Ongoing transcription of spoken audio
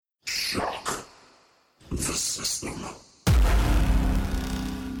the system.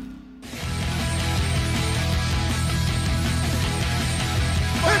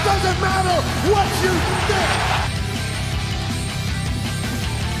 It doesn't matter what you think.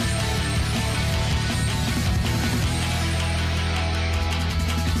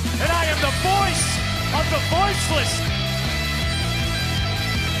 And I am the voice of the voiceless.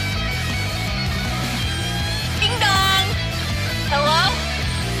 Ding dong. Hello?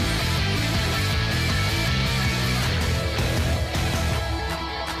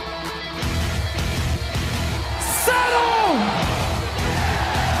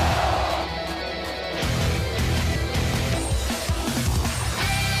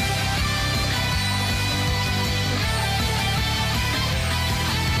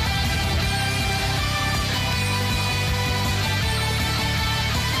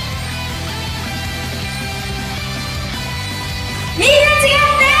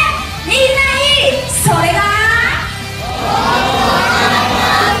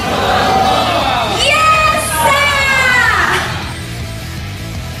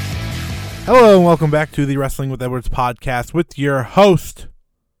 Hello and welcome back to the Wrestling with Edwards podcast with your host,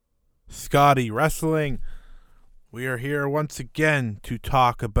 Scotty Wrestling. We are here once again to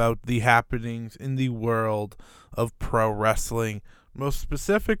talk about the happenings in the world of pro wrestling, most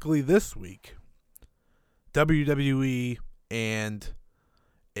specifically this week, WWE and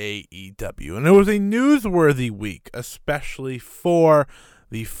AEW. And it was a newsworthy week, especially for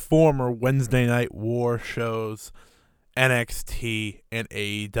the former Wednesday Night War shows, NXT and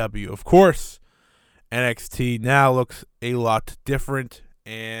AEW. Of course, NXT now looks a lot different,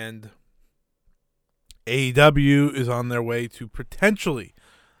 and AEW is on their way to potentially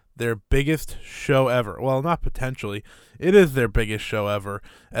their biggest show ever. Well, not potentially. It is their biggest show ever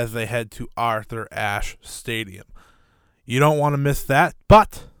as they head to Arthur Ashe Stadium. You don't want to miss that,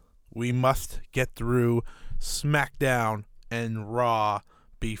 but we must get through SmackDown and Raw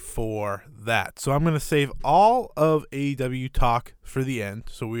before that. So I'm going to save all of AEW talk for the end.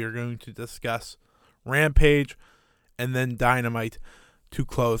 So we are going to discuss Rampage and then Dynamite to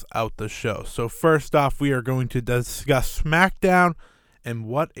close out the show. So first off, we are going to discuss SmackDown and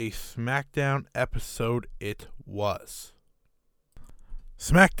what a SmackDown episode it was.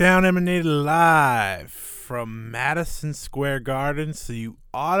 SmackDown emanated live from Madison Square Garden, so you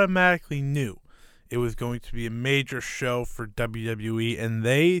automatically knew it was going to be a major show for WWE, and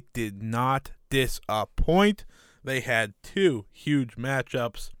they did not disappoint. They had two huge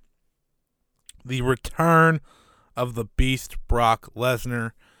matchups. The return of the Beast Brock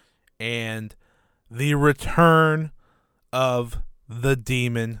Lesnar and the return of the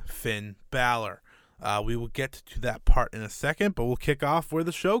Demon Finn Balor. We will get to that part in a second, but we'll kick off where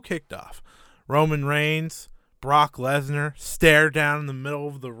the show kicked off. Roman Reigns, Brock Lesnar stare down in the middle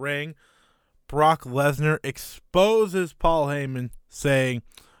of the ring. Brock Lesnar exposes Paul Heyman, saying,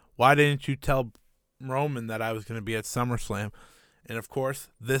 "Why didn't you tell Roman that I was going to be at SummerSlam?" And of course,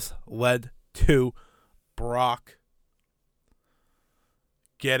 this led to Brock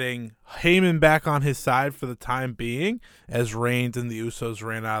getting Heyman back on his side for the time being, as Reigns and the Usos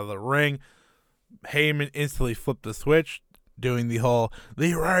ran out of the ring. Heyman instantly flipped the switch, doing the whole,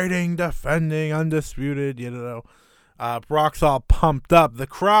 the reigning, defending, undisputed, Brock's all pumped up. The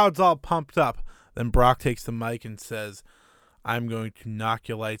crowd's all pumped up. Then Brock takes the mic and says, "I'm going to knock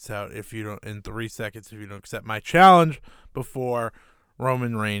your lights out in 3 seconds if you don't accept my challenge before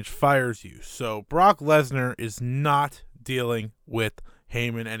Roman Reigns fires you." So Brock Lesnar is not dealing with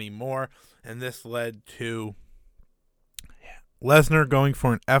Heyman anymore, and this led to Lesnar going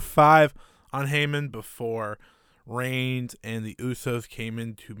for an F5 on Heyman before Reigns and the Usos came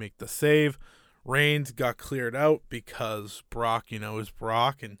in to make the save. Reigns got cleared out because Brock, is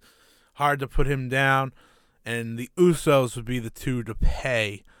Brock, and hard to put him down, and the Usos would be the two to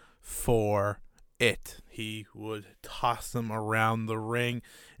pay for it. He would toss them around the ring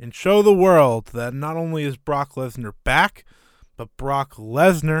and show the world that not only is Brock Lesnar back, but Brock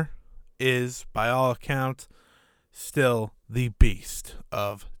Lesnar is, by all accounts, still the beast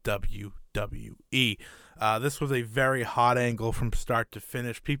of WWE. This was a very hot angle from start to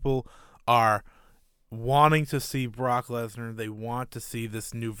finish. People are wanting to see Brock Lesnar. They want to see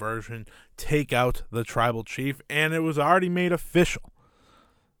this new version take out the Tribal Chief, and it was already made official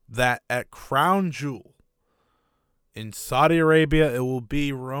that at Crown Jewel in Saudi Arabia, it will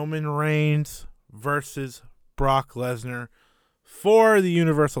be Roman Reigns versus Brock Lesnar for the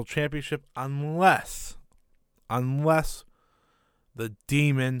Universal Championship, unless the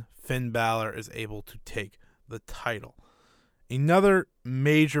Demon Finn Balor is able to take the title. Another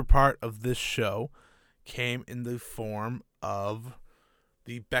major part of this show came in the form of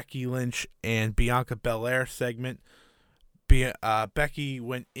the Becky Lynch and Bianca Belair segment. Becky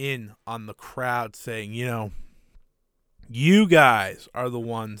went in on the crowd saying, you guys are the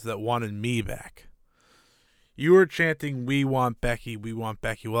ones that wanted me back. You were chanting, we want Becky, we want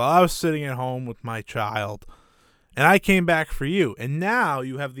Becky. Well, I was sitting at home with my child, and I came back for you. And now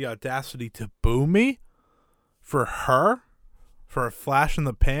you have the audacity to boo me for her? For a flash in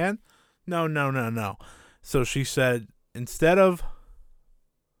the pan? No. So she said, instead of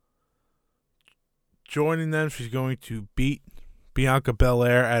joining them, she's going to beat Bianca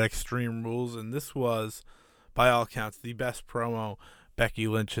Belair at Extreme Rules. And this was, by all accounts, the best promo Becky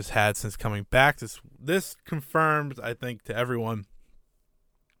Lynch has had since coming back. This confirms, I think, to everyone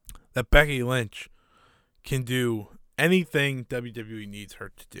that Becky Lynch can do anything WWE needs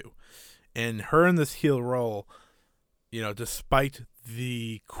her to do. And her in this heel role, despite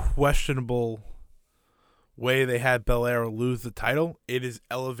the questionable way they had Belair lose the title, it is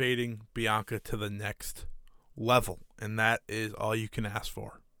elevating Bianca to the next level. And that is all you can ask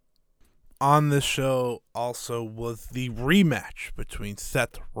for. On this show also was the rematch between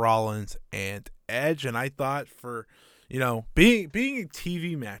Seth Rollins and Edge. And I thought for, being a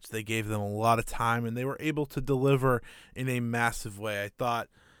TV match, they gave them a lot of time and they were able to deliver in a massive way. I thought,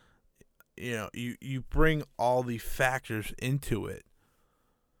 you bring all the factors into it.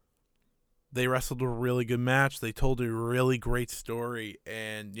 They wrestled a really good match. They told a really great story.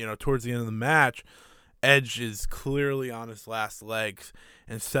 And, towards the end of the match, Edge is clearly on his last legs,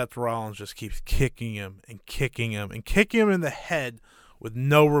 and Seth Rollins just keeps kicking him and kicking him and kicking him in the head with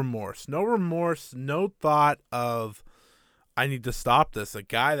no remorse. No remorse, no thought of, I need to stop this. A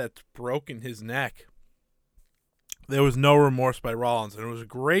guy that's broken his neck. There was no remorse by Rollins, and it was a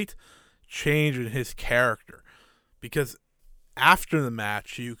great change in his character because after the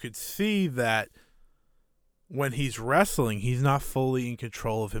match, you could see that when he's wrestling, he's not fully in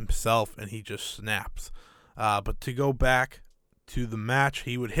control of himself, and he just snaps. But to go back to the match,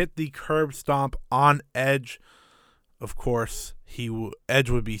 he would hit the curb stomp on Edge. Of course, Edge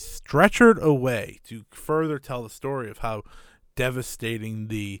would be stretchered away to further tell the story of how devastating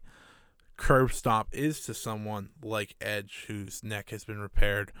the curb stomp is to someone like Edge, whose neck has been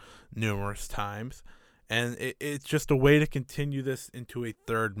repaired numerous times. And it's just a way to continue this into a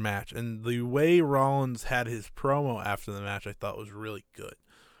third match. And the way Rollins had his promo after the match, I thought was really good.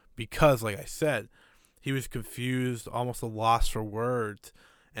 Because, like I said, he was confused, almost a loss for words.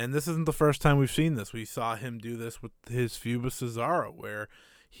 And this isn't the first time we've seen this. We saw him do this with his feud with Cesaro, where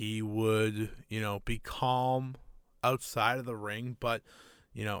he would, be calm outside of the ring, but,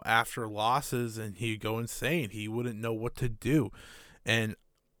 after losses and he'd go insane. He wouldn't know what to do. And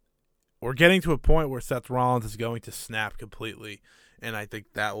we're getting to a point where Seth Rollins is going to snap completely, and I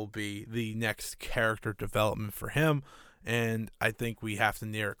think that will be the next character development for him, and I think we have to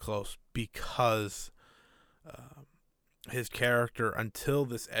near it close because his character, until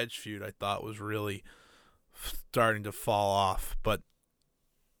this Edge feud, I thought was really starting to fall off, but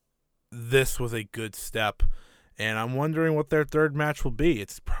this was a good step, and I'm wondering what their third match will be.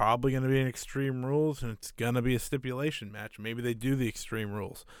 It's probably going to be an Extreme Rules, and it's going to be a stipulation match. Maybe they do the Extreme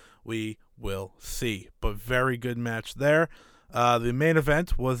Rules. We will see. But very good match there. The main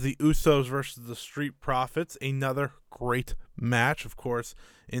event was the Usos versus the Street Profits. Another great match. Of course,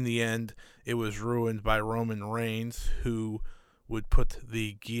 in the end, it was ruined by Roman Reigns, who would put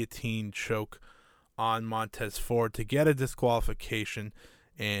the guillotine choke on Montez Ford to get a disqualification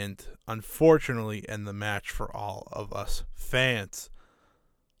and unfortunately end the match for all of us fans.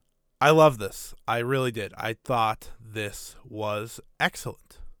 I love this. I really did. I thought this was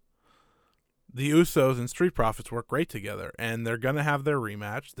excellent. The Usos and Street Profits work great together, and they're going to have their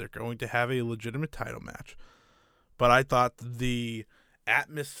rematch. They're going to have a legitimate title match. But I thought the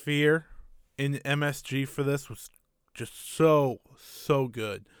atmosphere in MSG for this was just so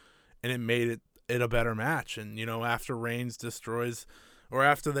good, and it made it a better match. And, after Reigns destroys, or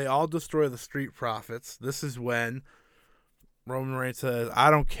after they all destroy the Street Profits, this is when Roman Reigns says,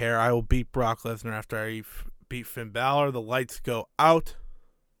 I don't care, I will beat Brock Lesnar after I beat Finn Balor. The lights go out.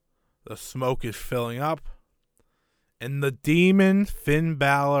 The smoke is filling up. And the demon Finn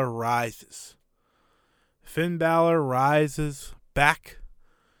Balor rises. Finn Balor rises back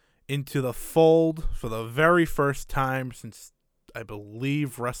into the fold for the very first time since, I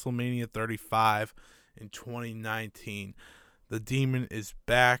believe, WrestleMania 35 in 2019. The demon is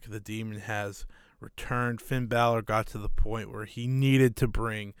back. The demon has returned. Finn Balor got to the point where he needed to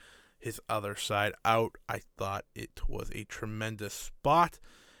bring his other side out. I thought it was a tremendous spot.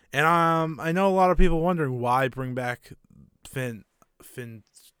 And I know a lot of people wondering why bring back Finn's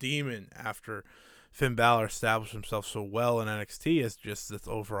demon after Finn Balor established himself so well in NXT as just this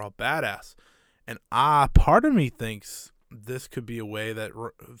overall badass. And part of me thinks this could be a way that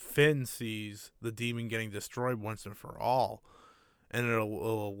Finn sees the Demon getting destroyed once and for all, and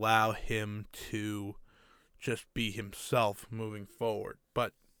it'll allow him to just be himself moving forward.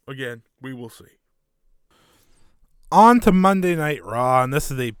 But again, we will see. On to Monday Night Raw, and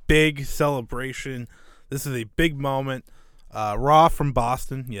this is a big celebration. This is a big moment. Raw from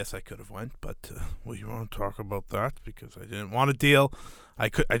Boston. Yes, I could have went, but we won't talk about that because I didn't want to deal. I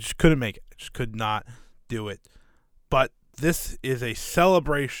just couldn't make it. I just could not do it. But this is a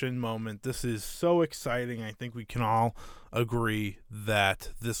celebration moment. This is so exciting. I think we can all agree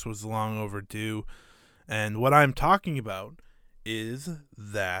that this was long overdue. And what I'm talking about is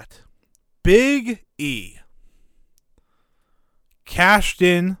that Big E cashed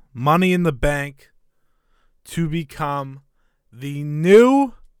in Money in the Bank to become the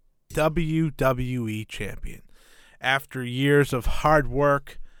new WWE champion. After years of hard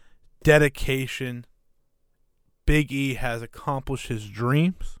work, dedication, Big E has accomplished his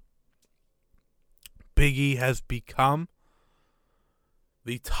dreams. Big E has become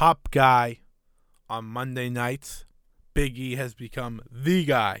the top guy on Monday nights. Big E has become the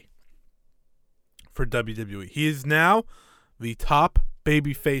guy for WWE. He is now the top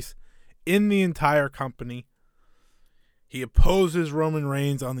babyface in the entire company. He opposes Roman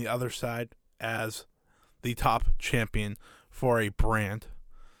Reigns on the other side as the top champion for a brand.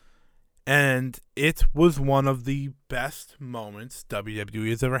 And it was one of the best moments WWE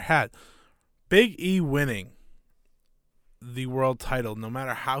has ever had. Big E winning the world title, no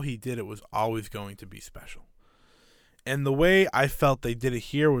matter how he did it, was always going to be special. And the way I felt they did it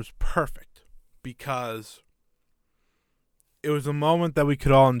here was perfect, because it was a moment that we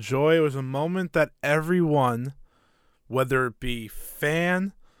could all enjoy. It was a moment that everyone, whether it be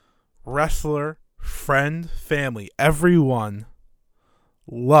fan, wrestler, friend, family, everyone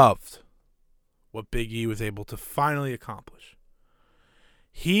loved what Big E was able to finally accomplish.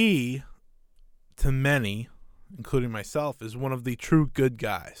 He, to many, including myself, is one of the true good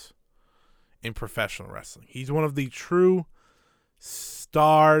guys in professional wrestling. He's one of the true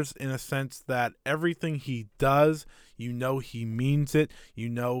stars in a sense that everything he does, you know he means it. You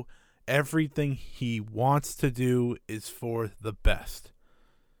know everything he wants to do is for the best.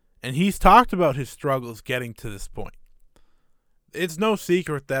 And he's talked about his struggles getting to this point. It's no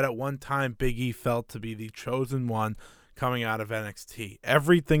secret that at one time Big E felt to be the chosen one coming out of NXT.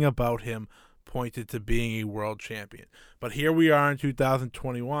 Everything about him pointed to being a world champion. But here we are in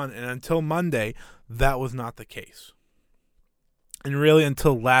 2021, and until Monday, that was not the case. And really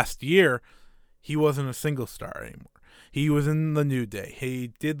until last year, he wasn't a single star anymore. He was in the New Day.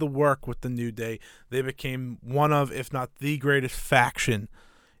 He did the work with the New Day. They became one of, if not the greatest faction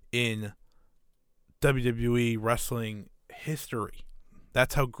in WWE wrestling history.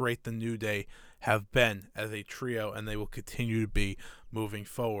 That's how great the New Day have been as a trio, and they will continue to be moving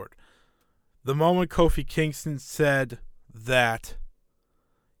forward. The moment Kofi Kingston said that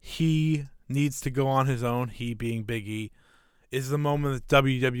he needs to go on his own, he being Big E, is the moment that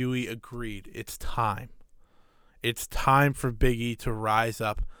WWE agreed. It's time. It's time for Big E to rise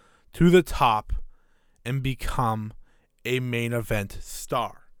up to the top and become a main event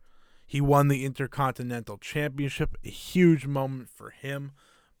star. He won the Intercontinental Championship, a huge moment for him,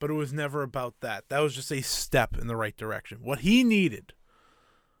 but it was never about that. That was just a step in the right direction. What he needed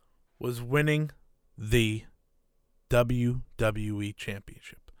was winning the WWE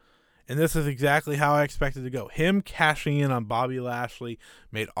Championship. And this is exactly how I expected to go. Him cashing in on Bobby Lashley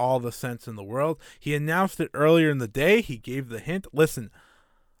made all the sense in the world. He announced it earlier in the day. He gave the hint. Listen,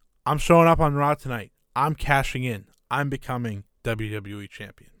 I'm showing up on Raw tonight. I'm cashing in. I'm becoming WWE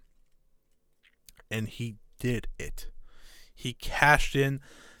Champion. And he did it. He cashed in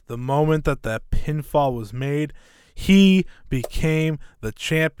the moment that pinfall was made. He became the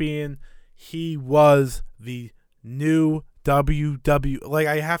champion. He was the new WWE. Like,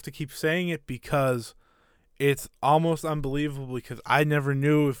 I have to keep saying it because it's almost unbelievable, because I never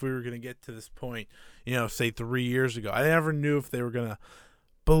knew if we were going to get to this point, say 3 years ago. I never knew if they were going to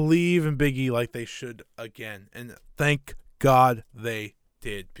believe in Big E like they should again. And thank God they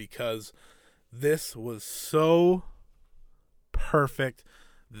did, because this was so perfect.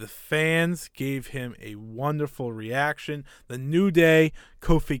 The fans gave him a wonderful reaction. The New Day,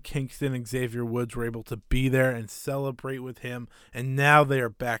 Kofi Kingston and Xavier Woods were able to be there and celebrate with him. And now they are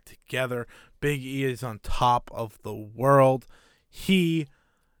back together. Big E is on top of the world. He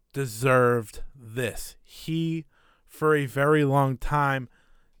deserved this. He, for a very long time,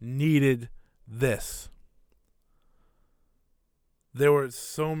 needed this. there were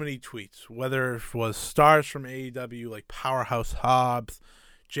so many tweets, whether it was stars from AEW like Powerhouse Hobbs,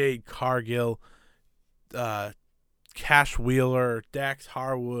 Jade Cargill, Cash Wheeler, Dax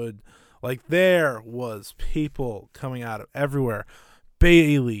Harwood. Like, there was people coming out of everywhere.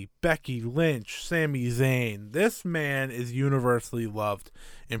 Bailey, Becky Lynch, Sami Zayn. This man is universally loved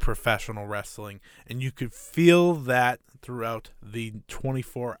in professional wrestling, and you could feel that throughout the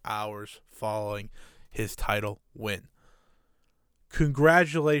 24 hours following his title win.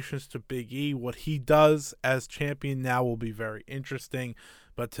 Congratulations to Big E. What he does as champion now will be very interesting,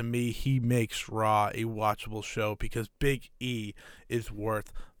 but to me, he makes Raw a watchable show because Big E is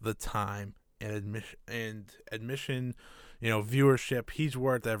worth the time and admission, viewership. He's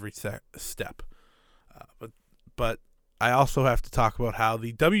worth every step. But I also have to talk about how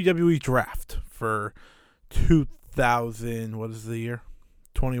the WWE draft for 2000, what is the year?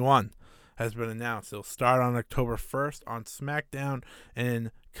 21 has been announced. It'll start on October 1st on SmackDown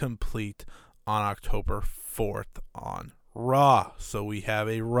and complete on October 4th on Raw. So we have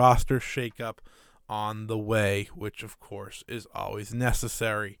a roster shakeup on the way, which of course is always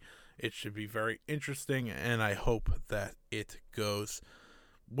necessary. It should be very interesting, and I hope that it goes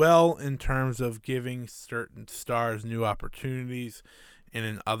well in terms of giving certain stars new opportunities, and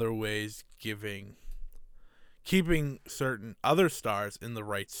in other ways keeping certain other stars in the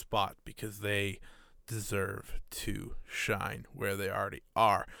right spot because they deserve to shine where they already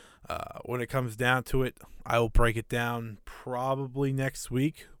are. When it comes down to it, I will break it down probably next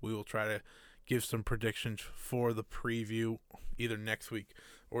week. We will try to give some predictions for the preview either next week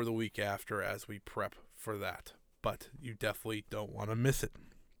or the week after as we prep for that. But you definitely don't want to miss it.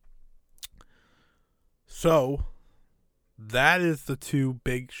 So, that is the two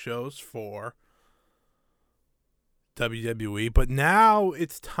big shows for WWE. But now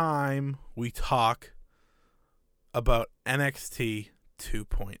it's time we talk about NXT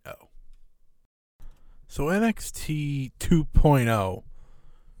 2.0. So NXT 2.0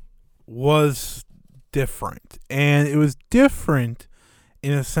 was different. And it was different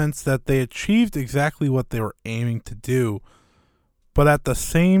in a sense that they achieved exactly what they were aiming to do. But at the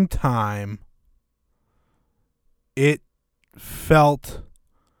same time, it felt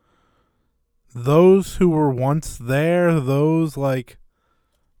those who were once there, those like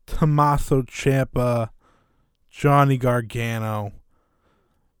Tommaso Ciampa, Johnny Gargano,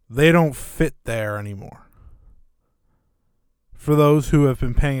 they don't fit there anymore. For those who have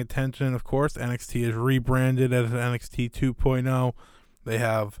been paying attention, of course, NXT is rebranded as NXT 2.0. They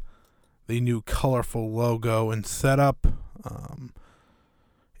have the new colorful logo and setup.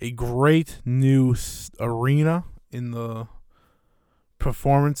 A great new arena in the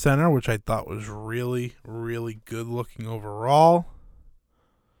Performance Center, which I thought was really, really good looking overall.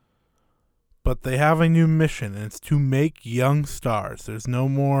 But they have a new mission, and it's to make young stars. There's no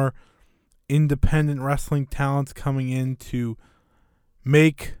more independent wrestling talents coming in to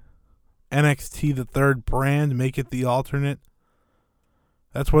make NXT the third brand, make it the alternate.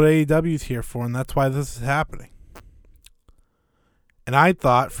 That's what AEW is here for, and that's why this is happening. And I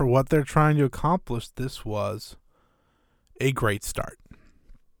thought for what they're trying to accomplish, this was a great start.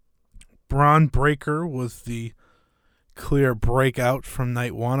 Braun Breaker was the clear breakout from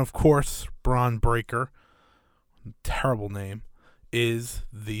night one. Of course, Braun Breaker, terrible name, is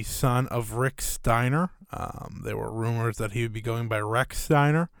the son of Rick Steiner. There were rumors that he would be going by Rex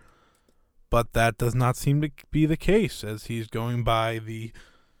Steiner, but that does not seem to be the case, as he's going by the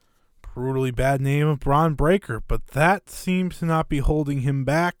brutally bad name of Braun Breaker. But that seems to not be holding him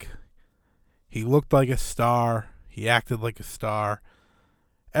back. He looked like a star. He acted like a star.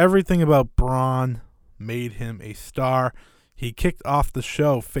 Everything about Braun made him a star. He kicked off the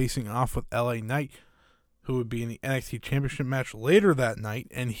show facing off with LA Knight, who would be in the NXT Championship match later that night,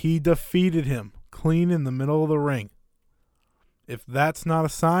 and he defeated him clean in the middle of the ring. If that's not a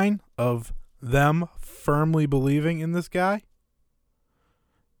sign of them firmly believing in this guy,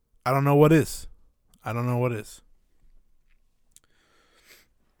 I don't know what is.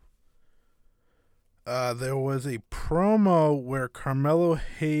 There was a promo where Carmelo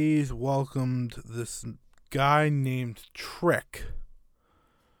Hayes welcomed this guy named Trick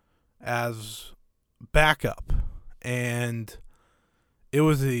as backup, and it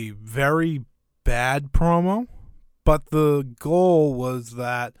was a very bad promo, but the goal was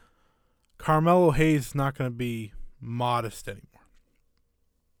that Carmelo Hayes is not going to be modest anymore.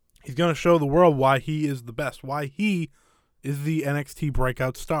 He's going to show the world why he is the best, why he is the NXT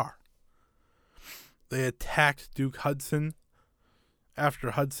breakout star. They attacked Duke Hudson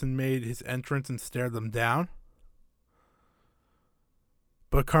after Hudson made his entrance and stared them down.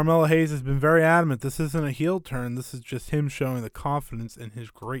 But Carmelo Hayes has been very adamant. This isn't a heel turn. This is just him showing the confidence in his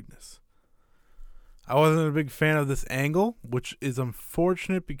greatness. I wasn't a big fan of this angle, which is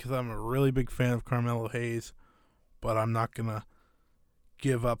unfortunate because I'm a really big fan of Carmelo Hayes, but I'm not going to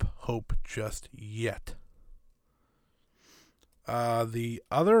give up hope just yet. The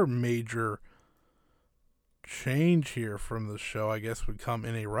other major change here from the show, I guess, would come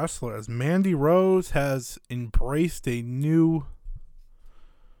in a wrestler, as Mandy Rose has embraced a new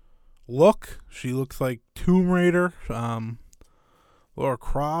look. She looks like Tomb Raider. Laura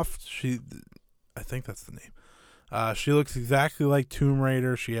Croft, I think that's the name. She looks exactly like Tomb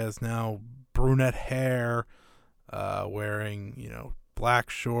Raider. She has now brunette hair, wearing, black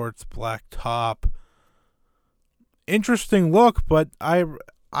shorts, black top. Interesting look, but I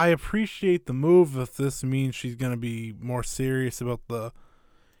appreciate the move if this means she's going to be more serious about the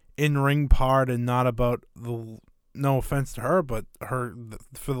in-ring part and not about the, no offense to her, but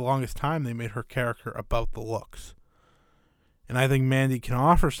for the longest time they made her character about the looks. And I think Mandy can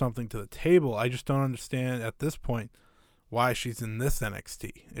offer something to the table. I just don't understand at this point why she's in this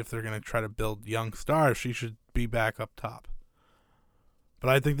NXT. If they're going to try to build young stars, she should be back up top. But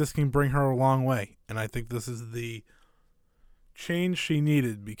I think this can bring her a long way. And I think this is the change she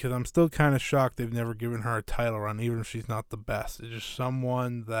needed, because I'm still kind of shocked they've never given her a title run, even if she's not the best. It's just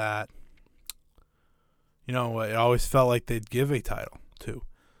someone that, it always felt like they'd give a title to.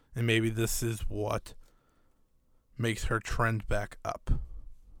 And maybe this is what makes her trend back up.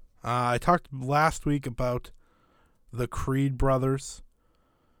 I talked last week about the Creed brothers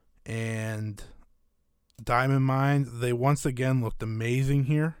and Diamond Mine. They once again looked amazing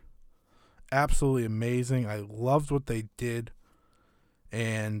here. Absolutely amazing. I loved what they did.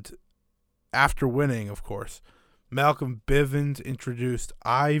 And after winning, of course, Malcolm Bivens introduced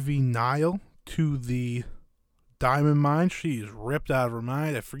Ivy Nile to the Diamond Mine. She is ripped out of her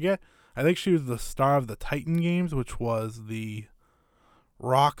mind. I think she was the star of the Titan Games, which was the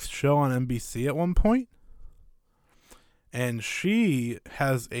Rock's show on NBC at one point. And she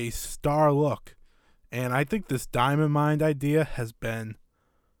has a star look. And I think this Diamond Mine idea has been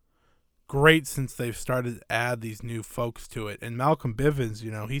great since they've started to add these new folks to it. And Malcolm Bivens,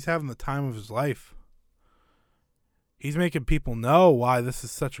 he's having the time of his life. He's making people know why this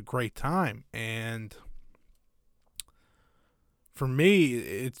is such a great time. And for me,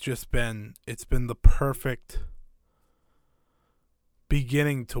 it's been the perfect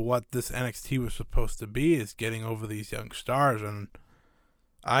beginning to what this NXT was supposed to be, is getting over these young stars. And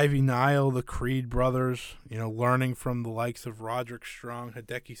Ivy Nile, the Creed brothers, learning from the likes of Roderick Strong,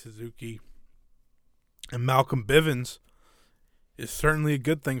 Hideki Suzuki, and Malcolm Bivens is certainly a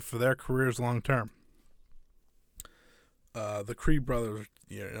good thing for their careers long term. The Creed brothers,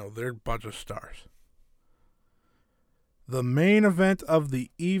 they're a bunch of stars. The main event of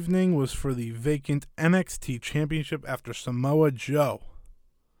the evening was for the vacant NXT Championship after Samoa Joe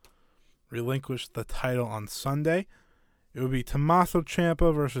relinquished the title on Sunday. It would be Tommaso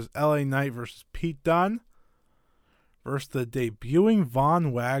Ciampa versus LA Knight versus Pete Dunne versus the debuting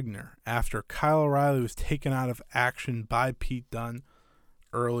Von Wagner after Kyle O'Reilly was taken out of action by Pete Dunne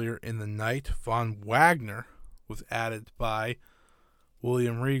earlier in the night. Von Wagner was added by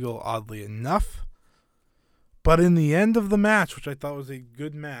William Regal, oddly enough. But in the end of the match, which I thought was a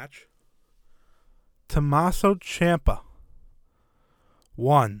good match, Tommaso Ciampa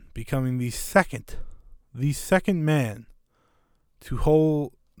won, becoming the second man to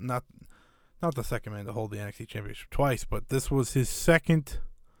hold, not the second man to hold the NXT Championship twice, but this was his second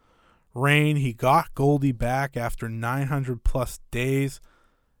reign. He got Goldie back after 900 plus days.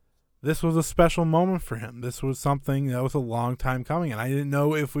 This was a special moment for him. This was something that was a long time coming, and I didn't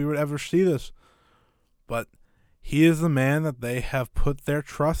know if we would ever see this. But he is the man that they have put their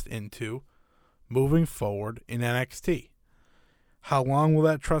trust into moving forward in NXT. How long will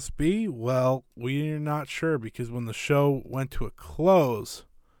that trust be? Well, we're not sure, because when the show went to a close,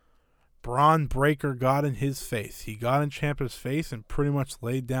 Braun Breaker got in his face. He got in Ciampa's face and pretty much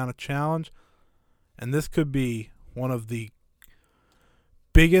laid down a challenge. And this could be one of the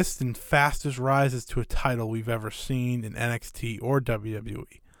biggest and fastest rises to a title we've ever seen in NXT or WWE.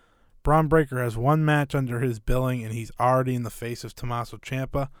 Braun Breaker has one match under his billing, and he's already in the face of Tommaso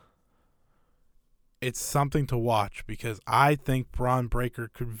Ciampa. It's something to watch, because I think Braun Breaker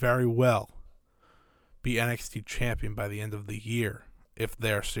could very well be NXT champion by the end of the year if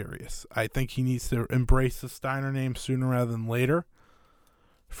they're serious. I think he needs to embrace the Steiner name sooner rather than later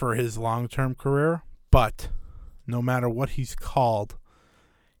for his long-term career. But no matter what he's called,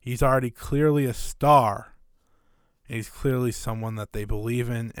 he's already clearly a star. And he's clearly someone that they believe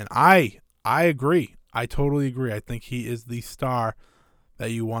in. And I agree. I totally agree. I think he is the star that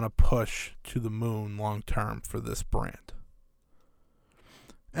you want to push to the moon long term for this brand.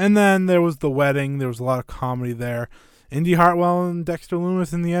 And then there was the wedding. There was a lot of comedy there. Indy Hartwell and Dexter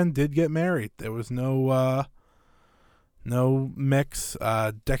Lumis in the end did get married. There was no mix.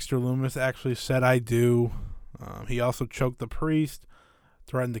 Dexter Lumis actually said, "I do." He also choked the priest,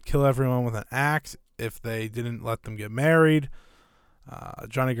 threatened to kill everyone with an axe if they didn't let them get married.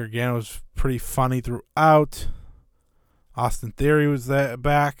 Johnny Gargano was pretty funny throughout. Austin Theory was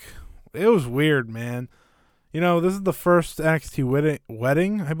back. It was weird, man. This is the first NXT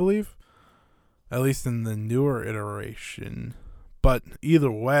wedding, I believe. At least in the newer iteration. But either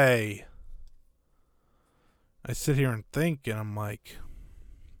way, I sit here and think, and I'm like,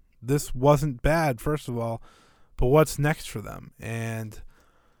 this wasn't bad, first of all. But what's next for them? And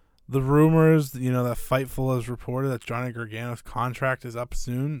the rumors, that Fightful has reported that Johnny Gargano's contract is up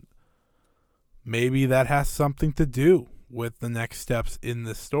soon. Maybe that has something to do with the next steps in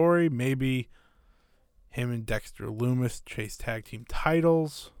this story. Maybe him and Dexter Lumis chase tag team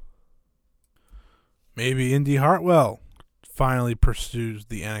titles. Maybe Indy Hartwell finally pursues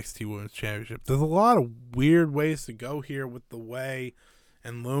the NXT Women's Championship. There's a lot of weird ways to go here with the Way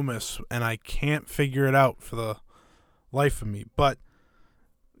and Lumis, and I can't figure it out for the life of me. But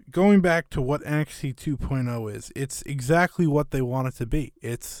going back to what NXT 2.0 is, it's exactly what they want it to be.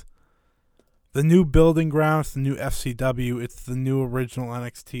 It's the new building grounds, the new FCW. It's the new original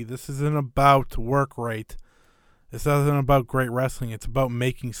NXT. This isn't about work rate. This isn't about great wrestling. It's about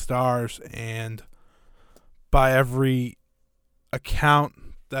making stars, and by every account,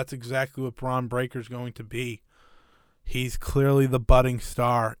 that's exactly what Braun Breaker's going to be. He's clearly the budding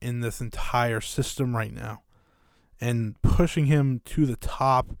star in this entire system right now. And pushing him to the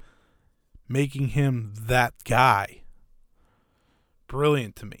top, making him that guy.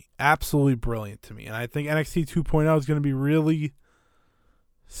 Brilliant to me. Absolutely brilliant to me. And I think NXT 2.0 is going to be really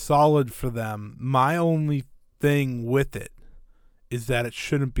solid for them. My only thing with it is that it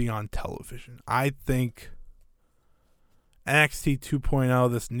shouldn't be on television. I think NXT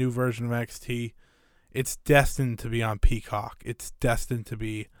 2.0, this new version of NXT, it's destined to be on Peacock. It's destined to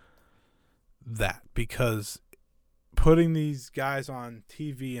be that, because putting these guys on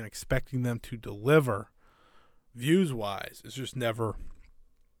TV and expecting them to deliver views-wise is just never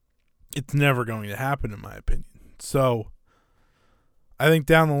going to happen, in my opinion. So I think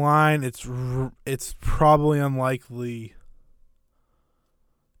down the line, it's probably unlikely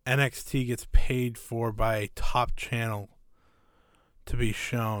NXT gets paid for by a top channel to be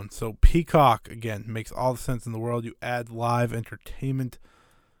shown. So Peacock, again, makes all the sense in the world. You add live entertainment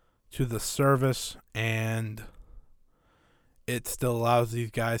to the service, and it still allows these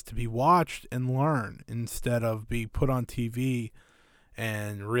guys to be watched and learn instead of be put on TV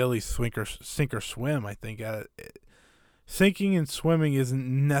and really sink or swim. I think sinking and swimming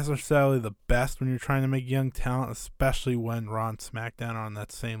isn't necessarily the best when you're trying to make young talent, especially when Raw and SmackDown are on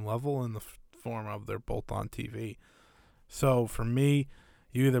that same level in the form of they're both on TV. So for me,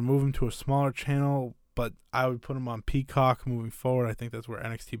 you either move them to a smaller channel, but I would put them on Peacock moving forward. I think that's where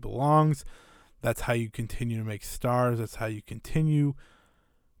NXT belongs. That's how you continue to make stars. That's how you continue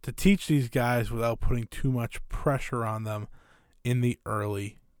to teach these guys without putting too much pressure on them in the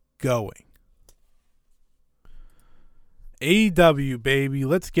early going. AEW, baby.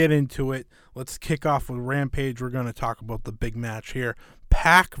 Let's get into it. Let's kick off with Rampage. We're going to talk about the big match here.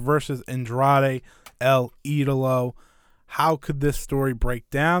 Pac versus Andrade El Idolo. How could this story break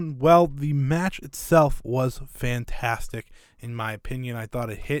down? Well, the match itself was fantastic, in my opinion. I thought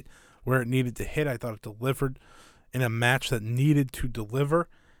it hit where it needed to hit. I thought it delivered in a match that needed to deliver.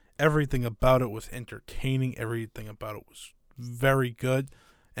 Everything about it was entertaining. Everything about it was very good.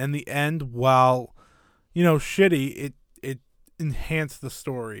 And the end, while, shitty, it enhanced the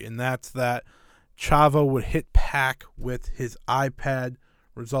story. And that's that Chavo would hit Pac with his iPad,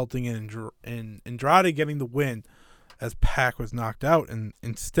 resulting in Andrade getting the win as Pac was knocked out. And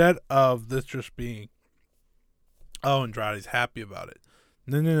instead of this just being, oh, Andrade's happy about it.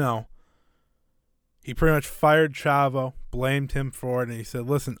 No. He pretty much fired Chavo, blamed him for it, and he said,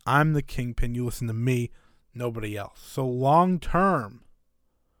 listen, I'm the kingpin. You listen to me, nobody else. So long term,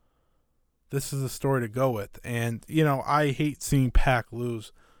 this is a story to go with. And, I hate seeing Pac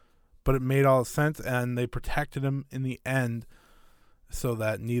lose, but it made all sense, and they protected him in the end so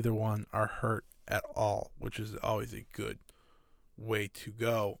that neither one are hurt at all, which is always a good way to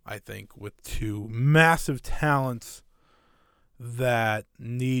go, I think, with two massive talents that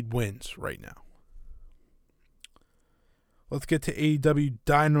need wins right now. Let's get to AEW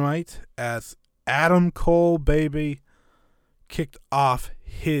Dynamite as Adam Cole, baby, kicked off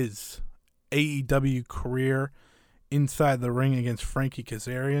his AEW career inside the ring against Frankie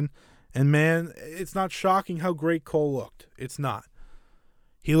Kazarian. And man, it's not shocking how great Cole looked. It's not.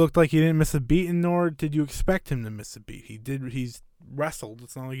 He looked like he didn't miss a beat, and nor did you expect him to miss a beat. He's wrestled.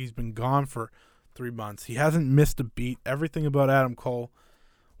 It's not like he's been gone for 3 months. He hasn't missed a beat. Everything about Adam Cole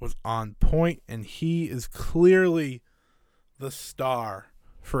was on point, and he is clearly the star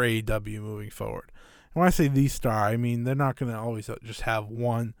for AEW moving forward. And when I say the star, I mean they're not going to always just have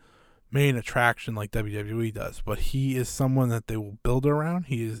one main attraction like WWE does, but he is someone that they will build around.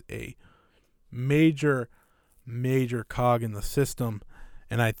 He is a major cog in the system,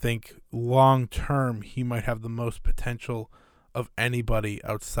 and I think long term he might have the most potential of anybody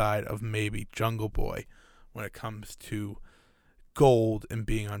outside of maybe Jungle Boy when it comes to gold and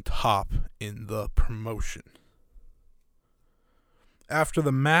being on top in the promotion. After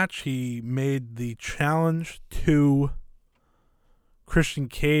the match, he made the challenge to Christian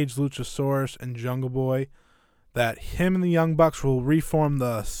Cage, Luchasaurus, and Jungle Boy that him and the Young Bucks will reform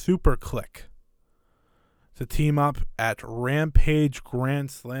the Super Click to team up at Rampage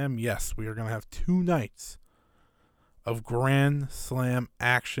Grand Slam. Yes, we are going to have 2 nights of Grand Slam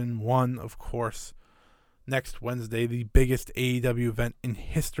action. One, of course, next Wednesday, the biggest AEW event in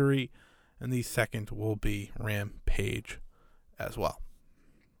history, and the second will be Rampage as well.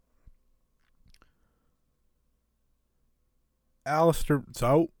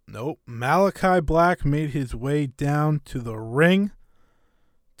 Malachi Black made his way down to the ring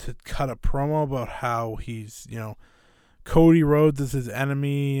to cut a promo about how he's, Cody Rhodes is his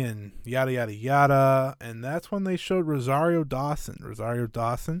enemy and yada, yada, yada. And that's when they showed Rosario Dawson. Rosario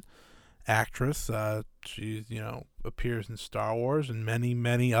Dawson, actress. She, appears in Star Wars and many,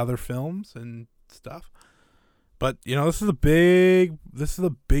 many other films and stuff. But, this is a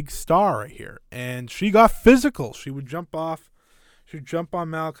big star right here. And she got physical. She would jump on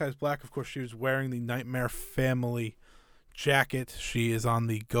Malachi Black. Of course, she was wearing the Nightmare Family jacket. She is on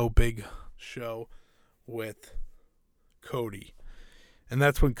the Go Big show with Cody. And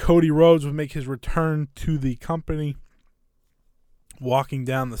that's when Cody Rhodes would make his return to the company, walking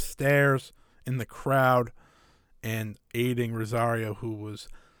down the stairs in the crowd and aiding Rosario, who was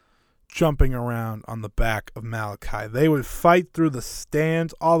jumping around on the back of Malachi. They would fight through the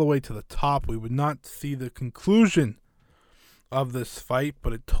stands all the way to the top. We would not see the conclusion of this fight,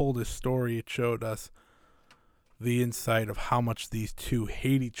 but it told a story. It showed us the insight of how much these two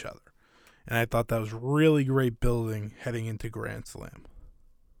hate each other. And I thought that was really great building heading into Grand Slam.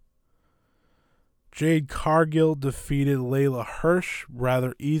 Jade Cargill defeated Layla Hirsch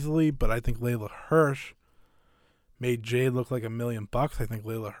rather easily, but I think Layla Hirsch made Jade look like $1 million. I think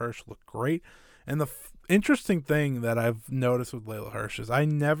Layla Hirsch looked great. And the interesting thing that I've noticed with Layla Hirsch is I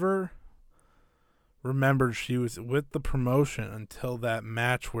never remembered she was with the promotion until that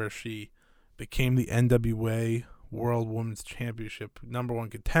match where she became the NWA World Women's Championship #1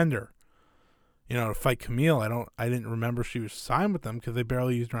 contender. To fight Camille. I didn't remember she was signed with them because they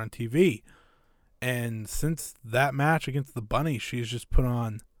barely used her on TV. And since that match against the Bunny, she's just put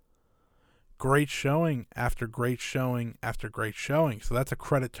on great showing after great showing after great showing. So that's a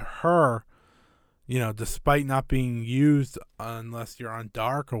credit to her, despite not being used unless you're on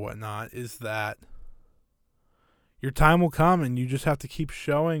Dark or whatnot, is that your time will come and you just have to keep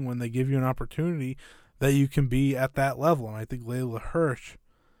showing when they give you an opportunity that you can be at that level. And I think Layla Hirsch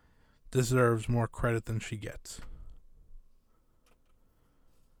deserves more credit than she gets.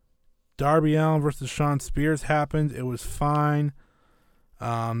 Darby Allin versus Shawn Spears happened. It was fine.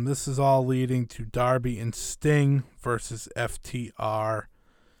 This is all leading to Darby and Sting versus FTR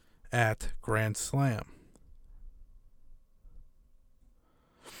at Grand Slam.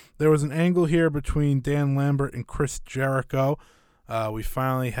 There was an angle here between Dan Lambert and Chris Jericho. We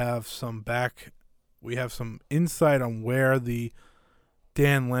finally have some insight on where the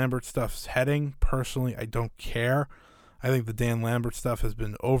Dan Lambert stuff's heading. Personally, I don't care. I think the Dan Lambert stuff has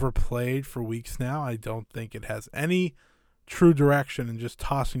been overplayed for weeks now. I don't think it has any true direction, and just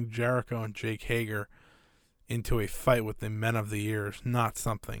tossing Jericho and Jake Hager into a fight with the Men of the Year is not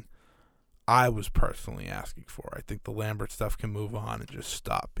something I was personally asking for. I think the Lambert stuff can move on and just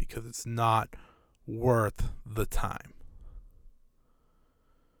stop because it's not worth the time.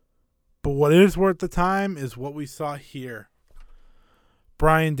 But what is worth the time is what we saw here.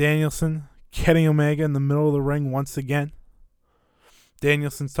 Bryan Danielson, Kenny Omega in the middle of the ring once again.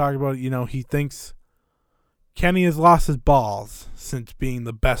 Danielson's talking about, he thinks Kenny has lost his balls since being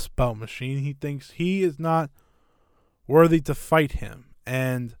the best belt machine. He thinks he is not worthy to fight him.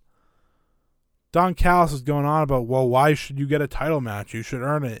 And Don Callis is going on about, well, why should you get a title match? You should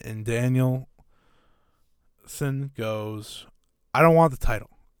earn it. And Danielson goes, I don't want the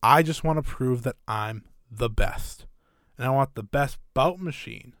title. I just want to prove that I'm the best. And I want the best bout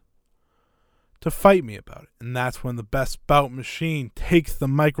machine to fight me about it. And that's when the best bout machine takes the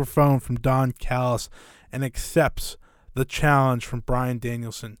microphone from Don Callis and accepts the challenge from Bryan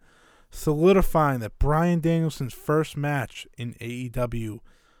Danielson, solidifying that Bryan Danielson's first match in AEW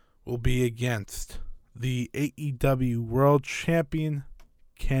will be against the AEW World Champion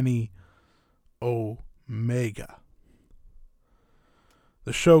Kenny Omega.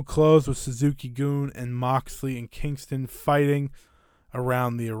 The show closed with Suzuki-gun and Moxley and Kingston fighting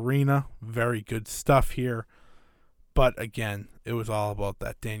around the arena. Very good stuff here. But again, it was all about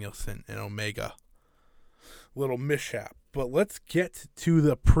that Danielson and Omega little mishap. But let's get to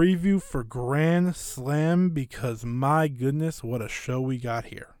the preview for Grand Slam, because my goodness, what a show we got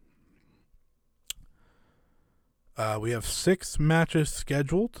here. We have 6 matches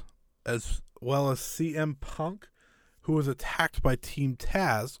scheduled, as well as CM Punk, who was attacked by Team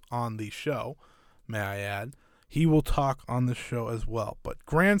Taz on the show, may I add. He will talk on the show as well. But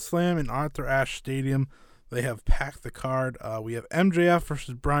Grand Slam in Arthur Ashe Stadium, they have packed the card. We have MJF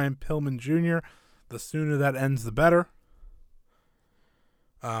versus Brian Pillman Jr. The sooner that ends, the better.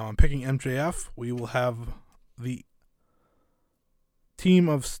 I'm picking MJF. We will have the team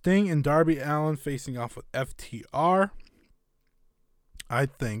of Sting and Darby Allin facing off with FTR. I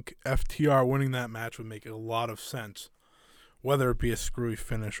think FTR winning that match would make a lot of sense, whether it be a screwy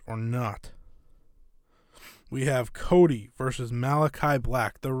finish or not. We have Cody versus Malachi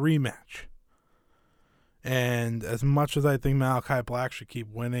Black, the rematch. And as much as I think Malachi Black should keep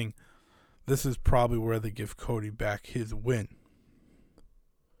winning, this is probably where they give Cody back his win.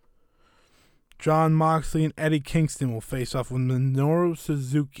 Jon Moxley and Eddie Kingston will face off with Minoru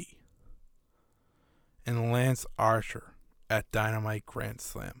Suzuki and Lance Archer at Dynamite Grand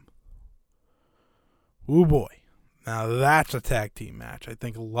Slam. Ooh boy. Now that's a tag team match. I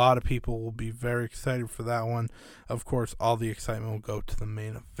think a lot of people will be very excited for that one. Of course, all the excitement will go to the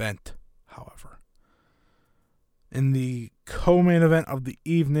main event, however. In the co-main event of the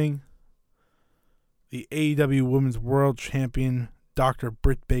evening, the AEW Women's World Champion, Dr.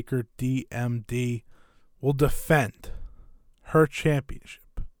 Britt Baker, DMD, will defend her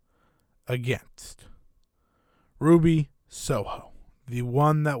championship against Ruby Soho, the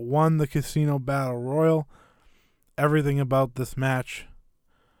one that won the Casino Battle Royal. Everything about this match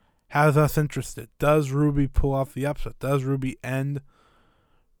has us interested. Does Ruby pull off the upset? Does Ruby end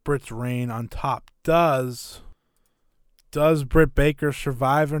Britt's reign on top? Does Britt Baker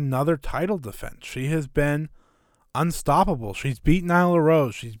survive another title defense? She has been unstoppable. She's beat Nyla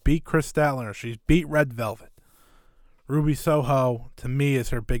Rose. She's beat Kris Statlander. She's beat Red Velvet. Ruby Soho, to me, is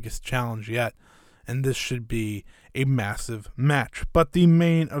her biggest challenge yet, and this should be a massive match. But the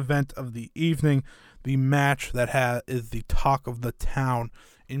main event of the evening, the match that is the talk of the town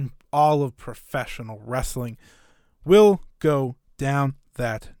in all of professional wrestling, will go down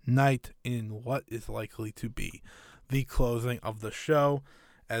that night in what is likely to be the closing of the show,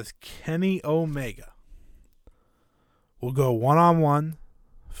 as Kenny Omega will go one-on-one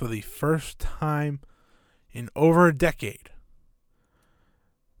for the first time in over a decade,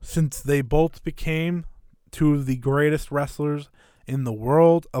 since they both became two of the greatest wrestlers in the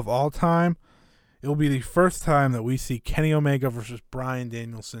world of all time. It will be the first time that we see Kenny Omega versus Bryan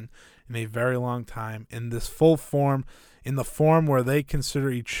Danielson in a very long time in this full form, in the form where they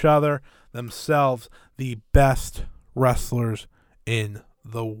consider each other, themselves, the best wrestlers in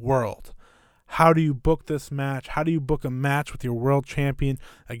the world. How do you book this match? How do you book a match with your world champion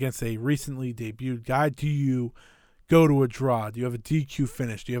against a recently debuted guy? Do you go to a draw? Do you have a DQ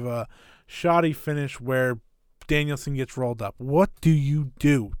finish? Do you have a shoddy finish where Danielson gets rolled up? What do you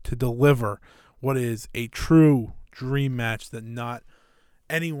do to deliver what is a true dream match that not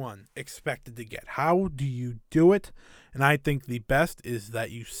anyone expected to get? How do you do it? And I think the best is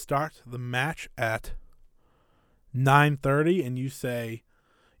that you start the match at 9:30 and you say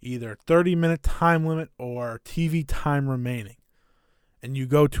either 30-minute time limit or TV time remaining, and you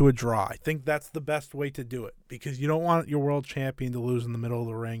go to a draw. I think that's the best way to do it, because you don't want your world champion to lose in the middle of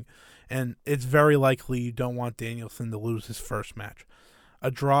the ring, and it's very likely you don't want Danielson to lose his first match.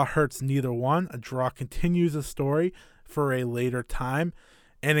 A draw hurts neither one. A draw continues a story for a later time,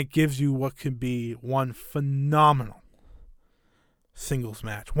 and it gives you what could be one phenomenal singles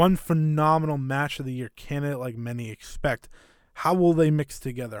match, one phenomenal match of the year candidate like many expect. How will they mix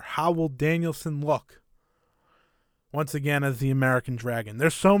together? How will Danielson look once again as the American Dragon?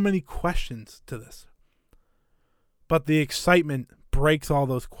 There's so many questions to this, but the excitement breaks all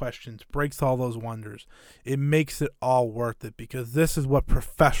those questions, breaks all those wonders. It makes it all worth it, because this is what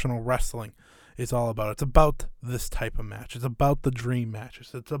professional wrestling is all about. It's about this type of match. It's about the dream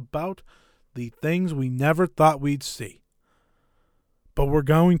matches. It's about the things we never thought we'd see. But we're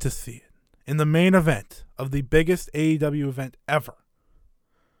going to see it in the main event of the biggest AEW event ever.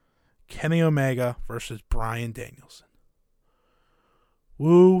 Kenny Omega versus Bryan Danielson.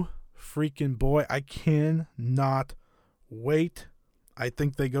 Woo freaking boy. I cannot wait. I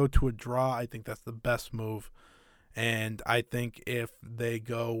think they go to a draw. I think that's the best move. And I think if they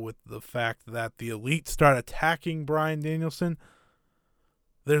go with the fact that the Elite start attacking Bryan Danielson,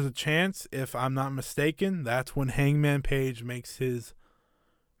 there's a chance, if I'm not mistaken, that's when Hangman Page makes his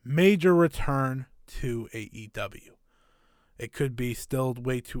major return to AEW. It could be still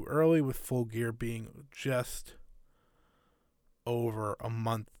way too early, with Full Gear being just over a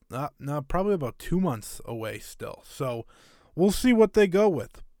month. No, probably about 2 months away still. So we'll see what they go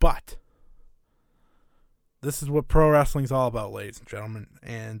with. But this is what pro wrestling's all about, ladies and gentlemen,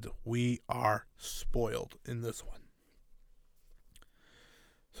 and we are spoiled in this one.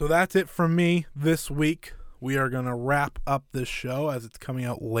 So that's it from me this week. We are going to wrap up this show as it's coming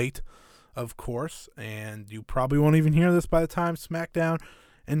out late, of course, and you probably won't even hear this by the time SmackDown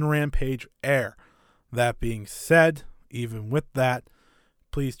and Rampage air. That being said, even with that,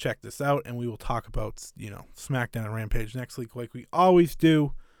 please check this out, and we will talk about, SmackDown and Rampage next week like we always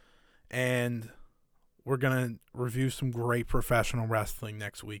do, and we're going to review some great professional wrestling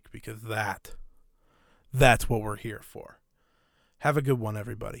next week, because that's what we're here for. Have a good one,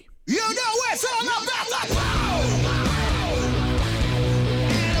 everybody. You know it's all about the power!